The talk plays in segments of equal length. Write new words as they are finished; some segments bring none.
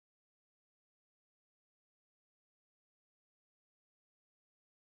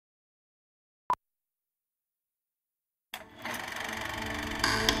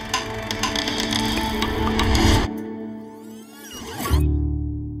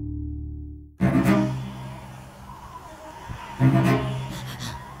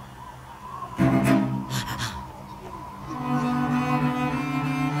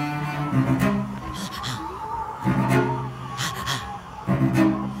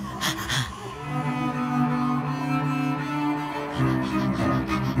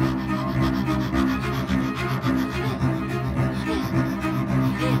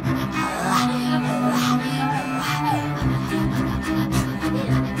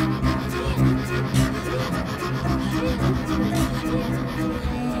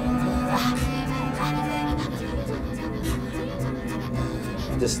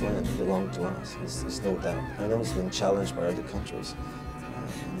This land belonged to us, it's no doubt. I know it's been challenged by other countries,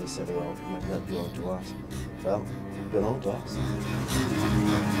 and they said, well, it might not belong to us. Well, it belonged to us.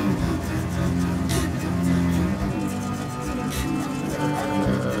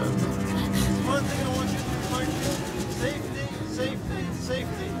 One thing I want you to remind you, safety, safety,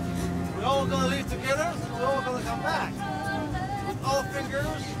 safety. We're all gonna leave together, so we're all gonna come back. All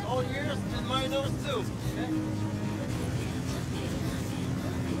fingers, all ears, and my nose too. Okay?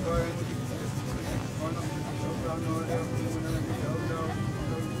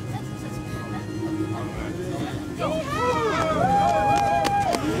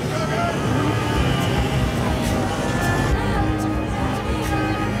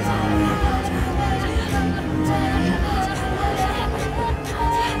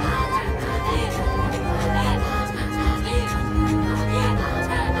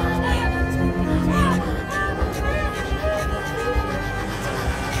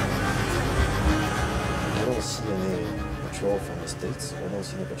 I don't see any patrol from the States. I don't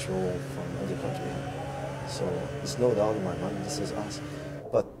see any patrol from other countries. So it's no doubt in my mind, this is us.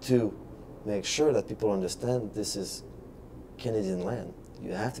 But to make sure that people understand this is Canadian land,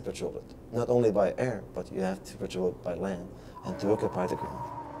 you have to patrol it. Not only by air, but you have to patrol it by land and to occupy the ground.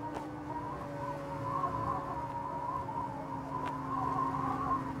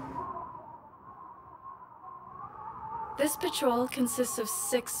 This patrol consists of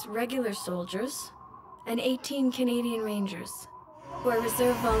 6 regular soldiers and 18 Canadian Rangers, who are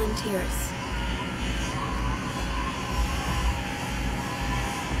reserve volunteers.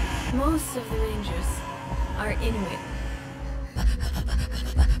 Most of the Rangers are Inuit.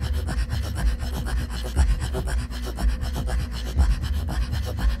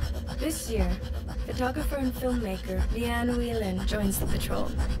 This year, photographer and filmmaker Deanne Whelan joins the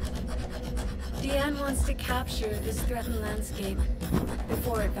patrol. Deanne wants to capture this threatened landscape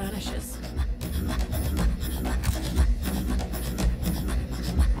before it vanishes.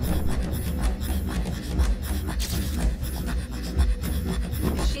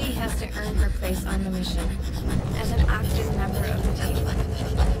 She has to earn her place on the mission as an active member of the team.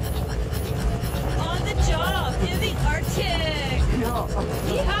 On the job in the Arctic! No.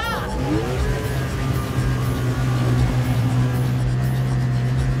 Yeehaw!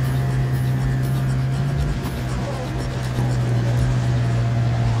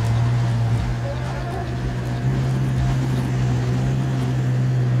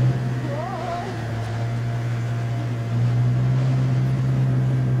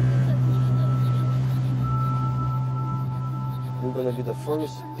 We're going to be the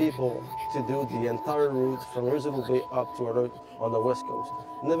first people to do the entire route from Reservoir Bay up to on the west coast.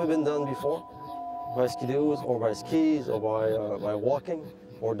 Never been done before, by skidoos or by skis or by walking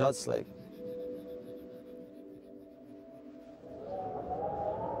or dodsled.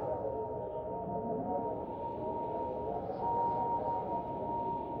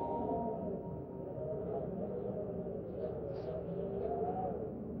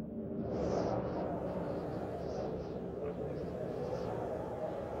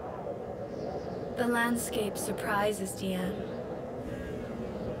 The landscape surprises Deanne.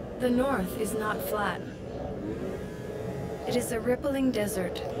 The north is not flat. It is a rippling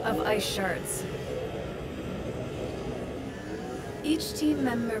desert of ice shards. Each team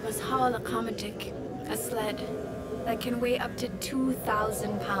member must haul a komatik, a sled that can weigh up to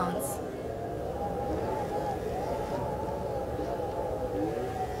 2,000 pounds.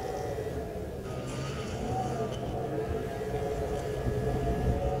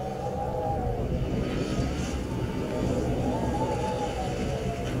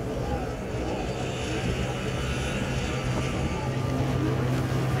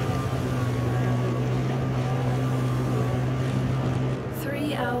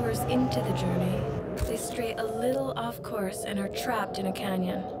 Into the journey, they stray a little off course and are trapped in a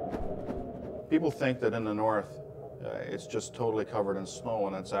canyon. People think that in the north, it's just totally covered in snow,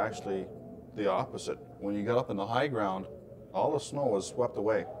 and it's actually the opposite. When you get up in the high ground, all the snow is swept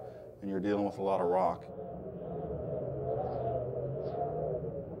away, and you're dealing with a lot of rock.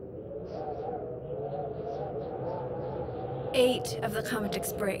 8 of the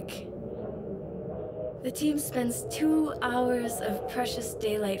Cometix break. The team spends 2 hours of precious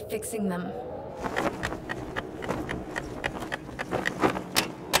daylight fixing them.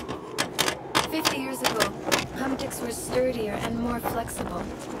 Years ago, Cometix were sturdier and more flexible,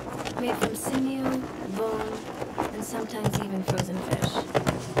 made from sinew, bone, and sometimes even frozen fish.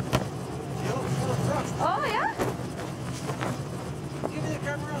 Oh, yeah? Give me the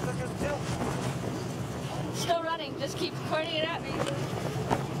camera so I can tell. Still running. Just keep pointing it at me.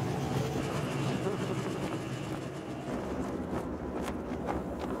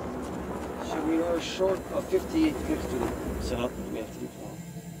 So we are short of 58 clips to the setup. We have to do 12.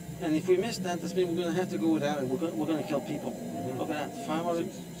 And if we miss that, that means we're going to have to go without it. We're going to kill people. Look at that,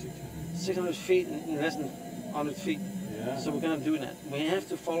 600 feet in less than 100 feet. Yeah. So we're going to do that. We have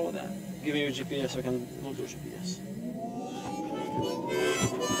to follow that. Give me your GPS so I can load your GPS.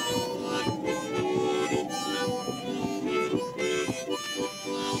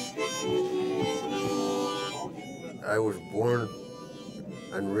 I was born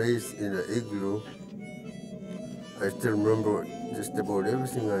and raised in an igloo. I still remember just about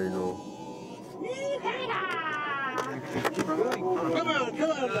everything I know. Come on now. I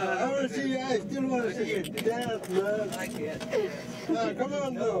want to see you. I still want to see you dance, man. I can't. Come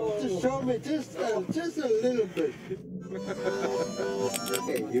on now. Just show me just a little bit.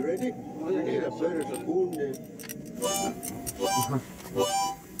 Okay, you ready? You need a better spoon then.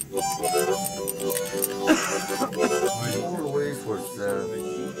 In many ways it was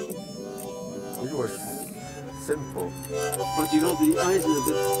simple. But you know, the eyes are a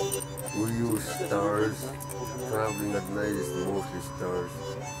bit... We use stars. Traveling at night is mostly stars.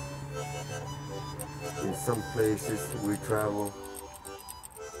 In some places we travel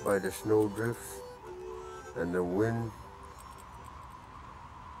by the snow drifts and the wind.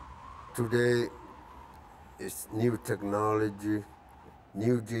 Today it's new technology,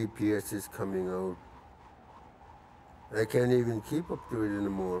 new GPS is coming out. I can't even keep up to it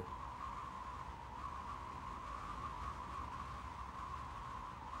anymore.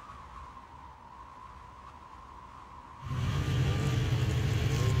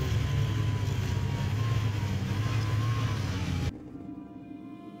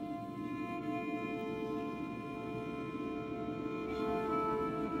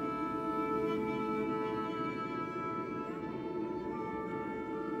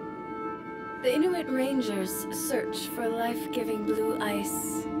 The Inuit Rangers search for life-giving blue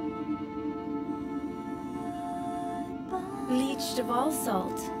ice. Bleached of all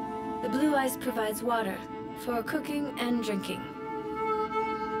salt, the blue ice provides water for cooking and drinking.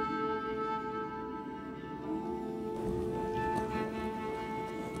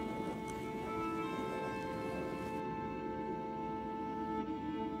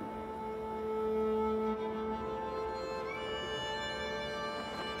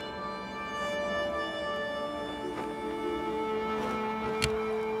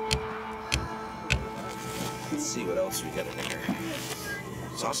 Let's see what else we got in here.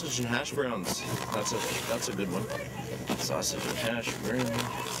 Sausage and hash browns. That's a good one. Sausage and hash browns.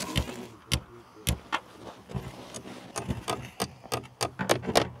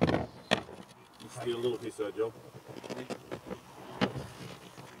 Just get a little piece of that, Joe.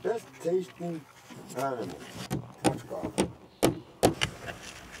 Best tasting animal. What's called?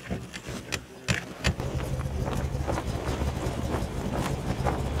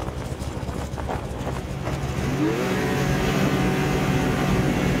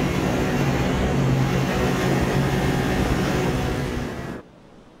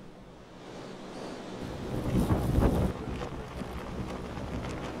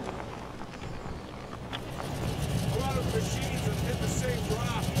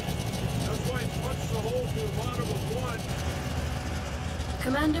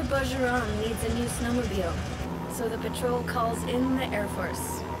 Commander Bergeron needs a new snowmobile, so the patrol calls in the Air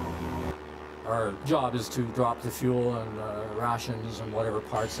Force. Our job is to drop the fuel and rations and whatever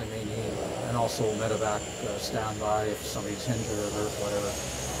parts they may need, and also medevac standby if somebody's injured or hurt, whatever.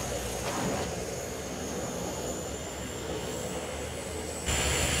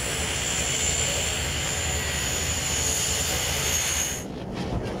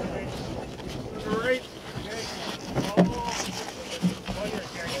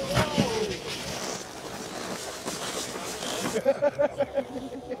 We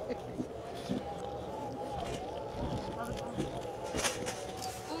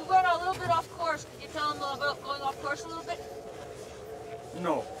went a little bit off course. Can you tell them about going off course a little bit?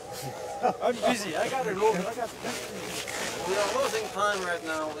 No. I'm busy. I got it over. We are losing time right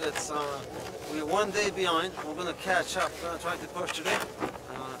now. It's we're 1 day behind. We're gonna catch up. We're gonna try to push today.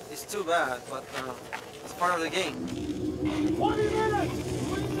 It's too bad, but it's part of the game. 20 minutes!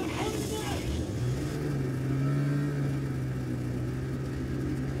 We need 20 minutes!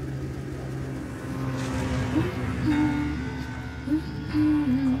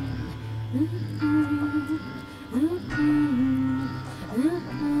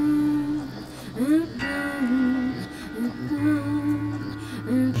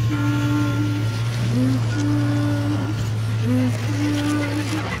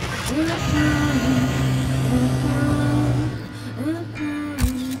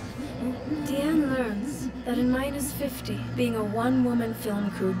 Deanne learns that in -50, being a one-woman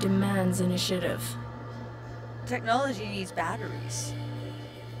film crew demands initiative. Technology needs batteries,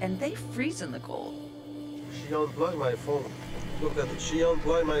 and they freeze in the cold. She unplugged my phone. Look at it. She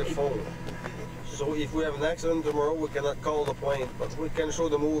unplugged my phone. So if we have an accident tomorrow, we cannot call the plane, but we can show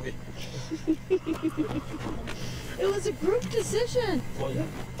the movie. It was a group decision. Was it?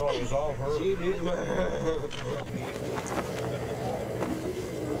 Oh, it was all her. She did.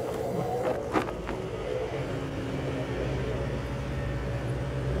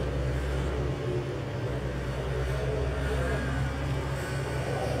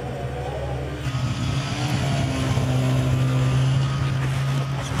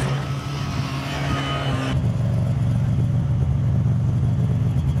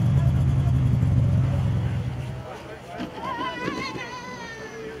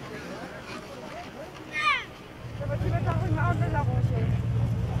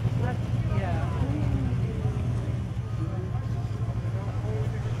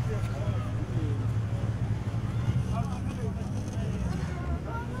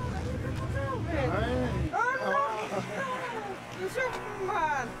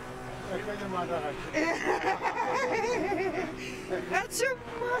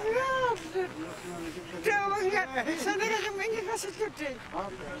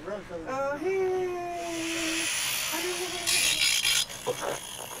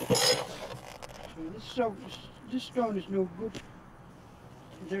 This stone is no good.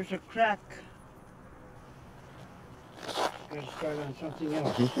 There's a crack. Gotta start on something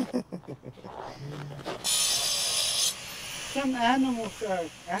else. Some animals are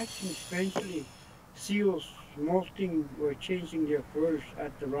acting strangely. Seals molting or changing their furs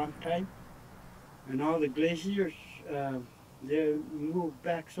at the wrong time. And all the glaciers, they move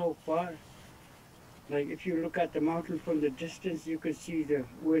back so far. Like if you look at the mountain from the distance, you can see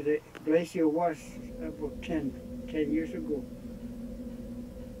where the glacier was about 10 years ago.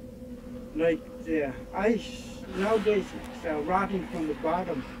 Like the ice nowadays is rotting from the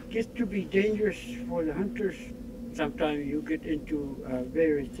bottom. It gets to be dangerous for the hunters. Sometimes you get into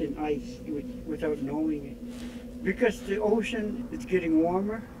very thin ice without knowing it. Because the ocean is getting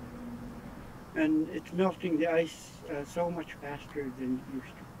warmer and it's melting the ice so much faster than it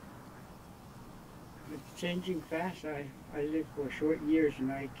used to. It's changing fast. I lived for short years and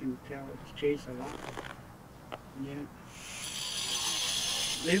I can tell it's changed a lot. Yeah.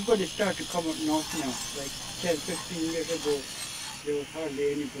 Everybody started to come up north now. Like 10, 15 years ago, there was hardly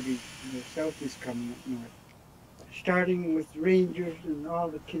anybody in the southeast coming up north. Starting with Rangers and all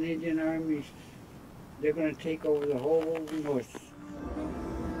the Canadian armies, they're going to take over the whole north.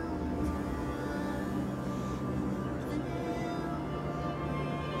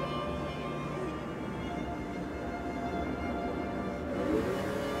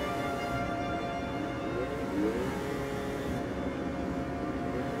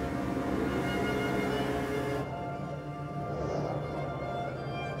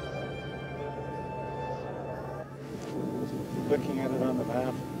 Looking at it on the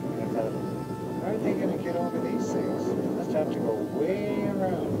map, I thought, how are they going to get over these things? They must have to go way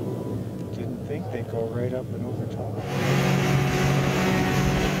around. Didn't think they'd go right up and over top.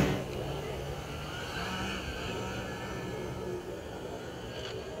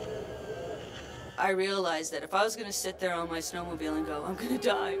 I realized that if I was going to sit there on my snowmobile and go, I'm going to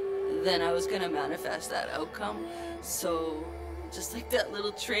die, then I was going to manifest that outcome. So just like that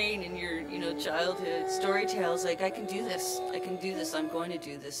little train in your, childhood story tales, like I can do this, I'm going to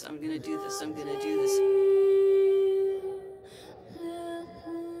do this, I'm going to do this, I'm going to do this.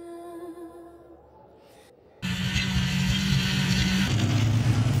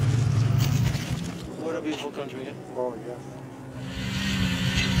 What a beautiful country, yeah? Oh, yeah.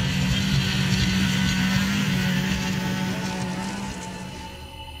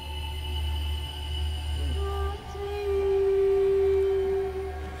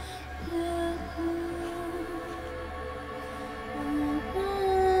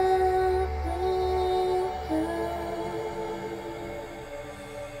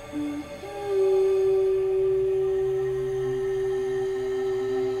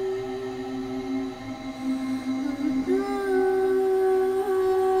 No.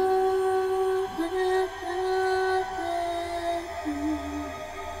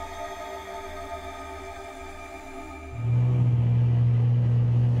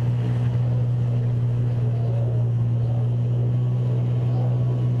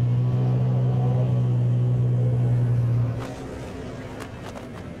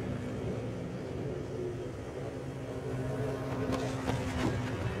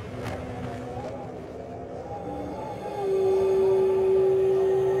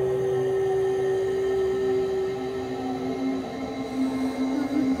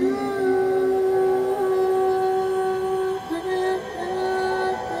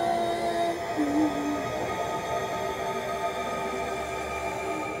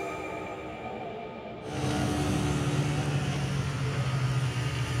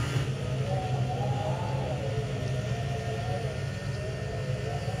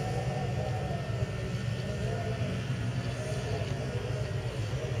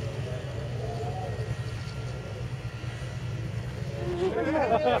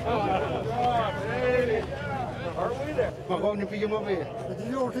 Magkong ni piyo mo ba?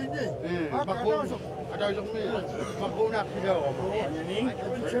 Hindi ako hindi. Magkong. Ada yung mi. Magkong na piyo. Yan ni.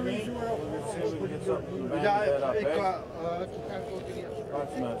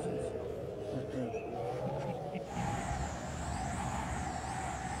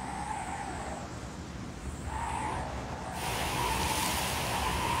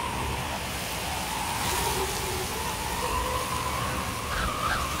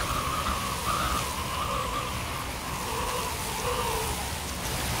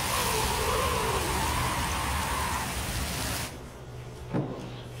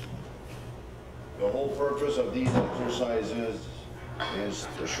 The whole purpose of these exercises is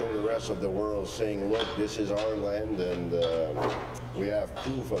to show the rest of the world saying, look, this is our land and we have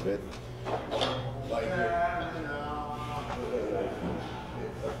proof of it. Like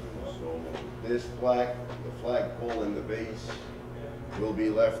this plaque, the flagpole and the base will be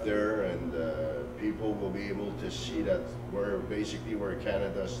left there and people will be able to see that we're basically where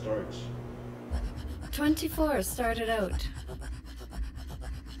Canada starts. 24 started out.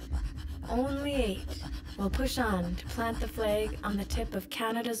 Only 8 will push on to plant the flag on the tip of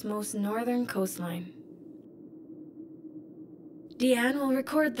Canada's most northern coastline. Deanne will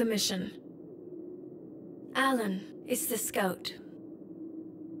record the mission. Alan is the scout.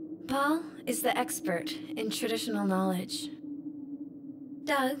 Paul is the expert in traditional knowledge.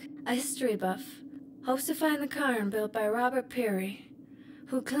 Doug, a history buff, hopes to find the cairn built by Robert Peary,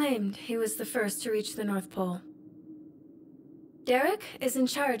 who claimed he was the first to reach the North Pole. Derek is in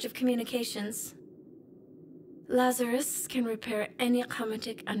charge of communications. Lazarus can repair any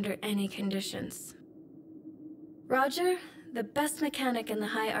comatic under any conditions. Roger, the best mechanic in the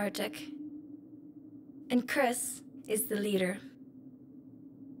high Arctic. And Chris is the leader.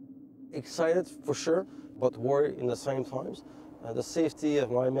 Excited for sure, but worried in the same times. The safety of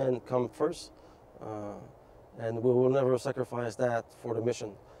my men come first, and we will never sacrifice that for the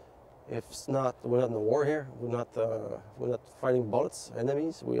mission. If it's not, we're not in a war here. We're not fighting bullets,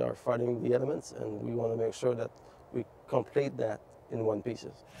 enemies. We are fighting the elements, and we want to make sure that we complete that in one piece.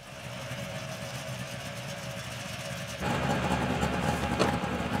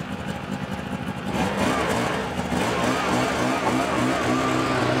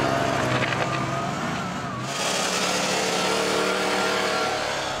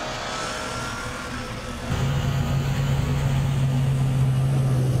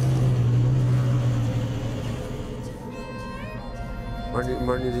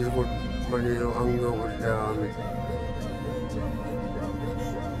 Manilo ang nukod dami.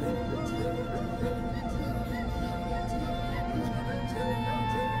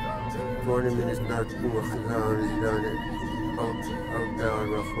 20 minutes na kumakagahan dani. Ang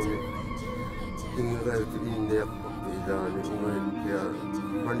daan ako ni. Tingin kayo tiniyak pagkidani. Ngayon kaya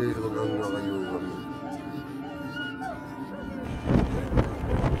Manilo ang nakayugan.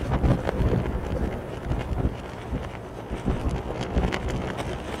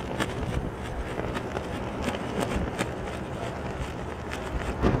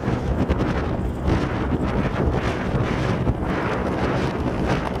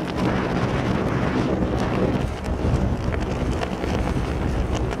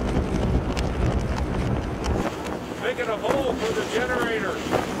 Making a hole for the generator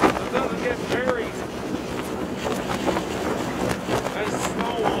so it doesn't get buried. Nice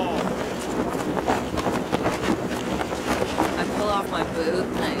snow wall. I pull off my boot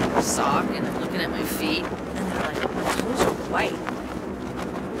and I sock and I'm looking at my feet and they're like, my toes are white.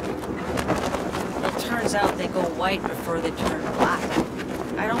 Well, it turns out they go white before they turn black.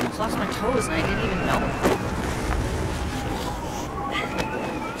 I'd almost lost my toes and I didn't even know.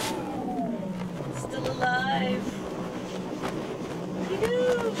 Still alive.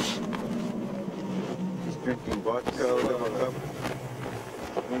 He's drinking vodka out of a cup.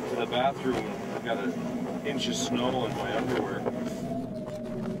 Went to the bathroom, got an inch of snow in my underwear.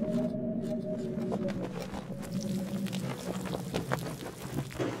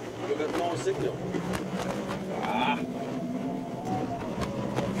 You got no signal. Ah.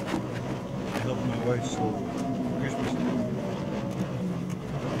 I helped my wife sew Christmas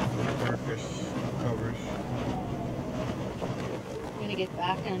carcass covers. We're gonna get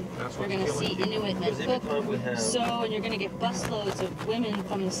back and That's we're what's gonna see killing Inuit men Because every time we cook, have- sew, and you're gonna get busloads of women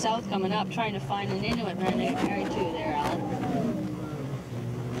from the south coming up trying to find an Inuit man to get married to there, Alan.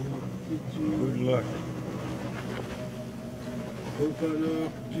 Good luck.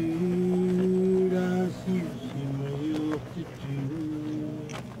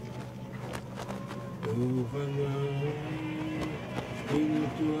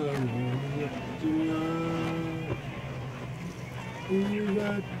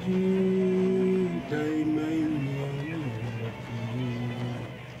 Ugati tay may niya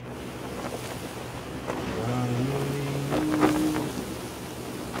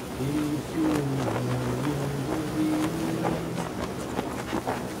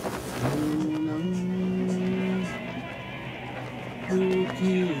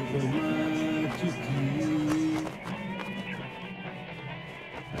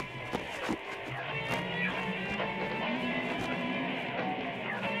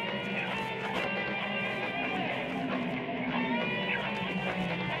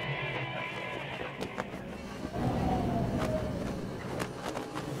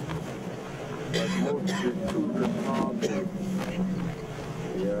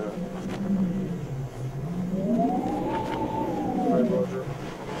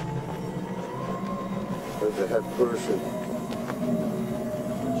The head person.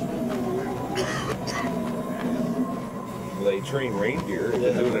 They train reindeer. They've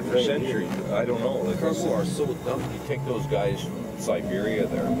been doing it for centuries. I don't know. The people are so dumb. You take those guys from Siberia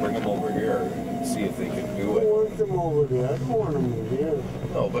there and bring them over here and see if they can do it. I want them over there. I don't want them in here.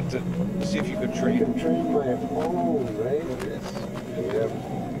 No, but to see if you could train. You can train my own, right? Yes. Yeah.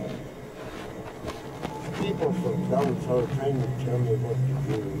 People from down south trying to tell me what to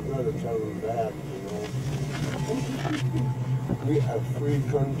do. You gotta tell them that, you know. We are a free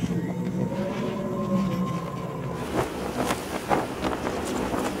country.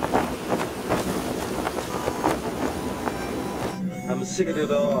 I'm sick of the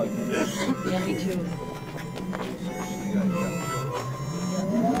dog. Yeah, me too.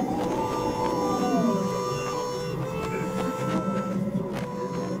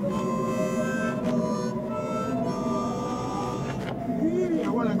 I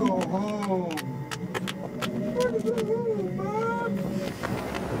want to go home.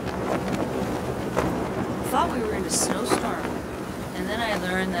 Thought we were in a snowstorm, and then I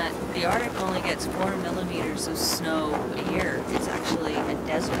learned that the Arctic only gets 4 millimeters of snow a year. It's actually a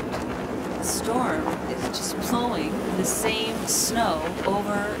desert. The storm is just blowing the same snow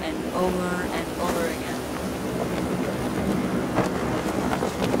over and over and over again.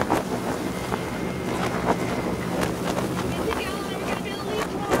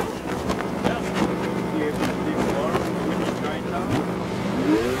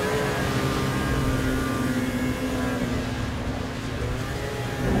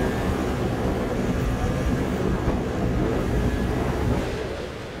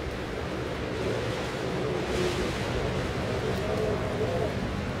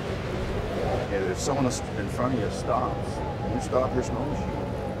 If someone in front of you stops, and you stop your snow machine,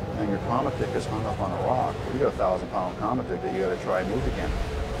 and your Comatic is hung up on a rock, you got a 1,000-pound Comatic that you got to try and move again.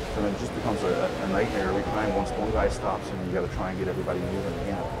 So then it just becomes a nightmare every time once one guy stops and you got to try and get everybody moving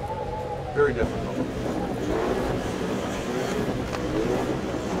again. Very difficult.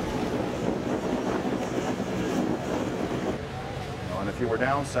 And if you were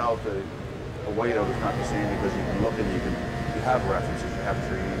down south, a whiteout is not the same because you can look and you have references, you have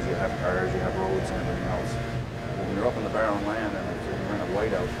trees, you have cars, you have roads and everything else. When you're up in the barren land and you're in a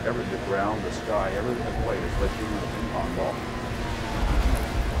whiteout, the ground, the sky, everything is white. It's like being in a ping pong ball.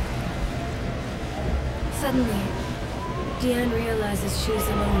 Suddenly, Deanne realizes she's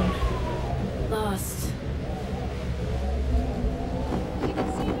alone, lost. You can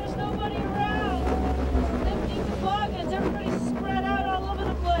see there's nobody around. Empty toboggans, everybody's spread out all over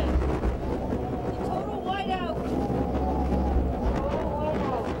the place. The total whiteout.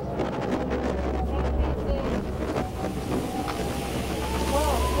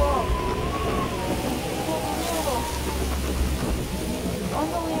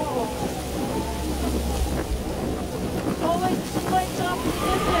 Unbelievable. Oh wait, the light's off in the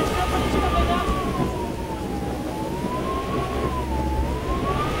distance. Somebody's coming up.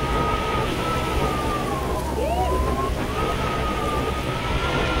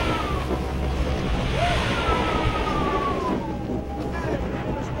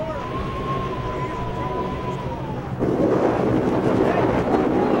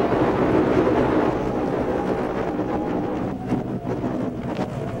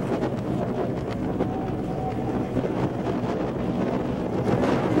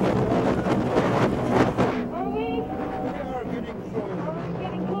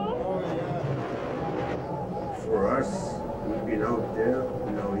 For us, we've been out there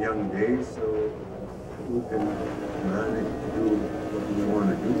in our young days, so we can manage to do what we want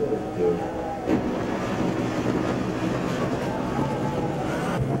to do out there.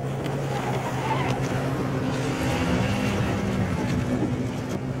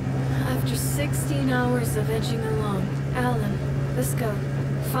 After 16 hours of edging along, Alan, the scout,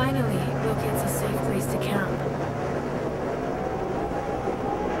 finally locates a safe place to camp.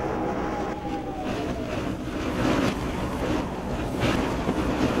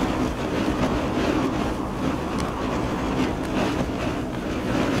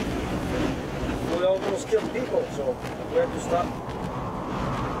 We almost killed people, so we have to stop.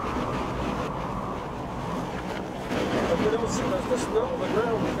 But we don't see the snow on the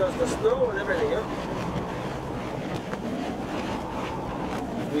ground. because the snow and everything, huh?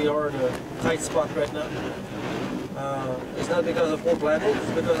 We are in a tight spot right now. It's not because of poor planning,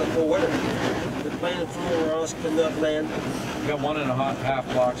 it's because of poor weather. The plane flew or else could not land. We got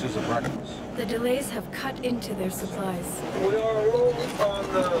 1.5 boxes of breakfast. The delays have cut into their supplies. We are low on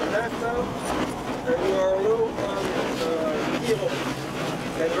naphtha, and we are low on kilo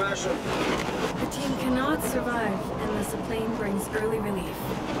and ration. The team cannot survive unless a plane brings early relief.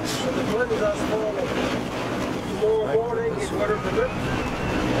 So the plane does fall tomorrow morning is weather permit,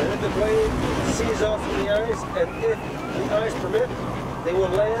 and if the plane sees off in the ice, and if the ice permit, they will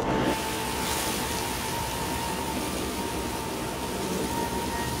land.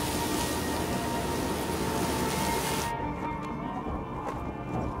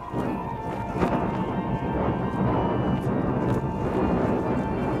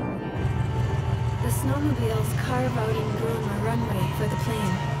 Snowmobiles carve out and groom a runway for the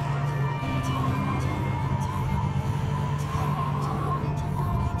plane.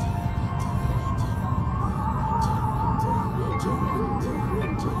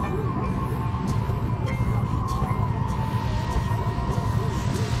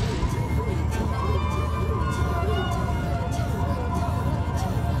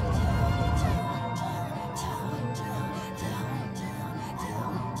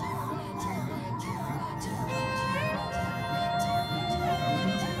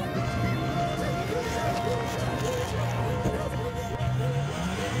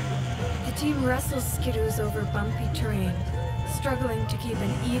 The team wrestles skidoos over bumpy terrain, struggling to keep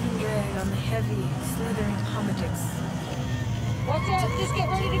an even drag on the heavy, slithering hummocks. Watch out, just get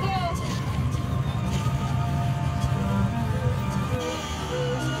ready to go.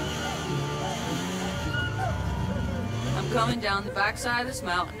 I'm coming down the backside of this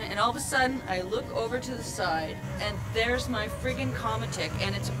mountain, and all of a sudden I look over to the side, and there's my friggin' Cometic,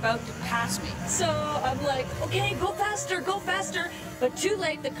 and it's about to pass me. So I'm like, okay, go faster, go faster. But too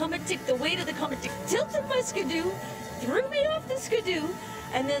late, the Cometic, the weight of the Cometic tilted my skidoo, threw me off the skidoo,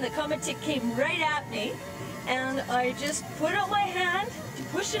 and then the Cometic came right at me. And I just put out my hand to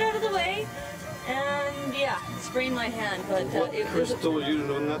push it out of the way, and yeah, sprained my hand. But Chris told you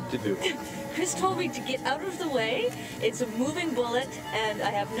not to do. Chris told me to get out of the way. It's a moving bullet, and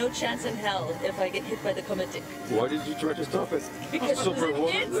I have no chance in hell if I get hit by the Cometic. Why did you try to stop it? Because it was an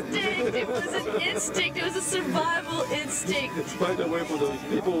instinct. It was an instinct. It was a survival instinct. By the way, for the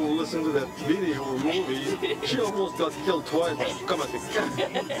people who listen to that video or movie, she almost got killed twice. Come on.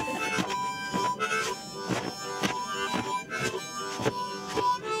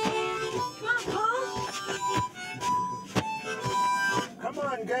 Come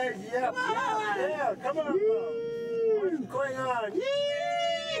on, guys, yeah. Yeah, come on. What's going on?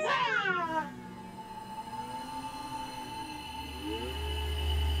 Yeehaw!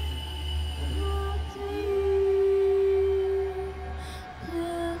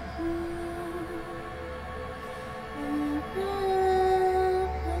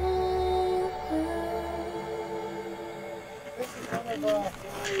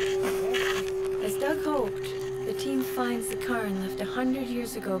 As Doug hoped, the team finds the cairn left 100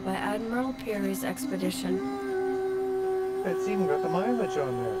 years ago by Admiral Peary's expedition. It's even got the mileage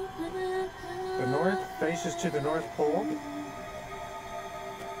on there. The north faces to the North Pole.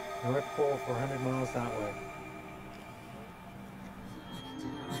 North Pole for 100 miles that way.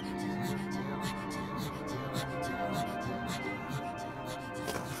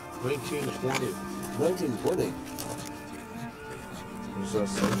 $19.20.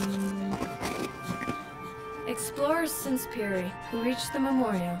 Explorers since Peary, who reached the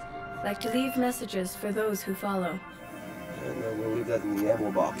memorial, like to leave messages for those who follow. And we'll leave that in the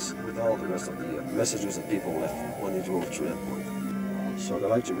ammo box with all the rest of the messages that people left when they drove through that point. So I'd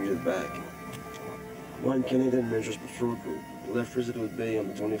like to read it back. 1 Canadian Rangers Patrol Group left Resolute Bay on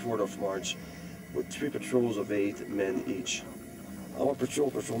the 24th of March with 3 patrols of 8 men each. Our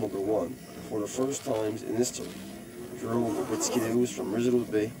patrol number 1, for the first time in history, drove with skidoos from Resolute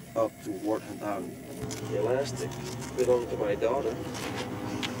Bay up to Wortham Island. The elastic belonged to my daughter,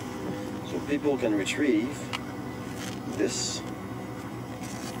 so people can retrieve this.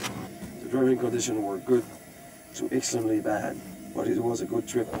 The driving conditions were good to extremely bad, but it was a good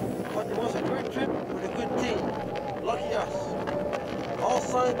trip. But it was a great trip with a good team. Lucky us. All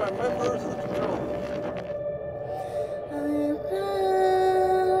signed by members of the patrol.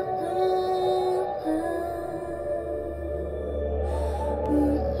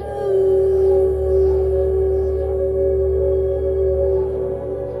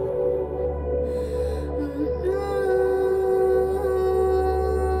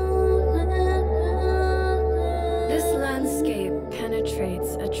 This landscape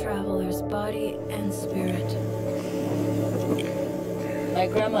penetrates a traveler's body and spirit. My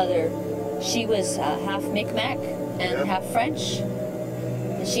grandmother, she was half Micmac and half French.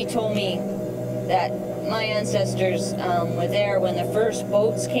 And she told me that my ancestors were there when the first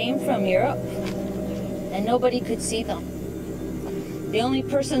boats came from Europe, and nobody could see them. The only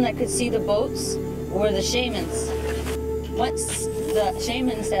person that could see the boats were the shamans. Once the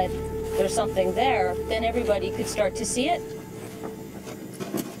shaman said there's something there, then everybody could start to see it.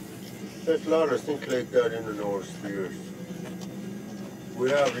 There's a lot of things like that in the North Spheres. We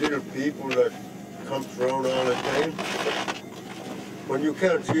have little people that come around all the time. When you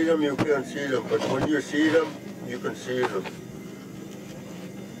can't see them, you can't see them. But when you see them, you can see them.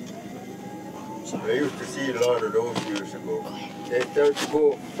 I used to see a lot of those years ago. They start to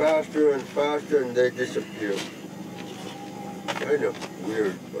go faster and faster and they disappear. Kind of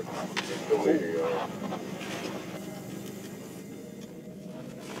weird, but that's the way they are.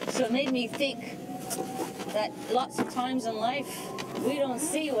 So it made me think that lots of times in life, we don't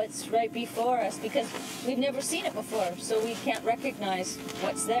see what's right before us because we've never seen it before, so we can't recognize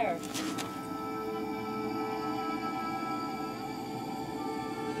what's there.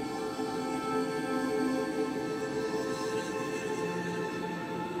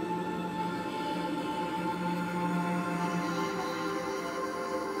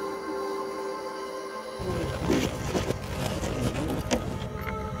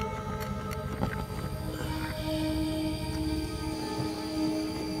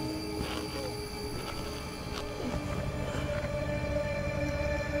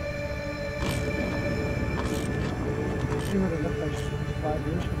 See what it looked like 5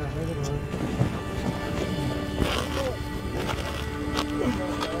 years from now, maybe it'll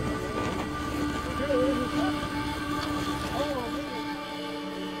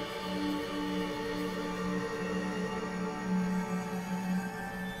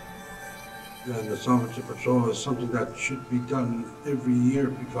The Sovereignty Patrol is something that should be done every year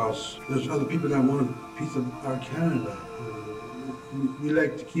because there's other people that want a piece of our Canada. We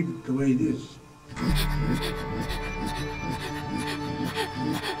like to keep it the way it is.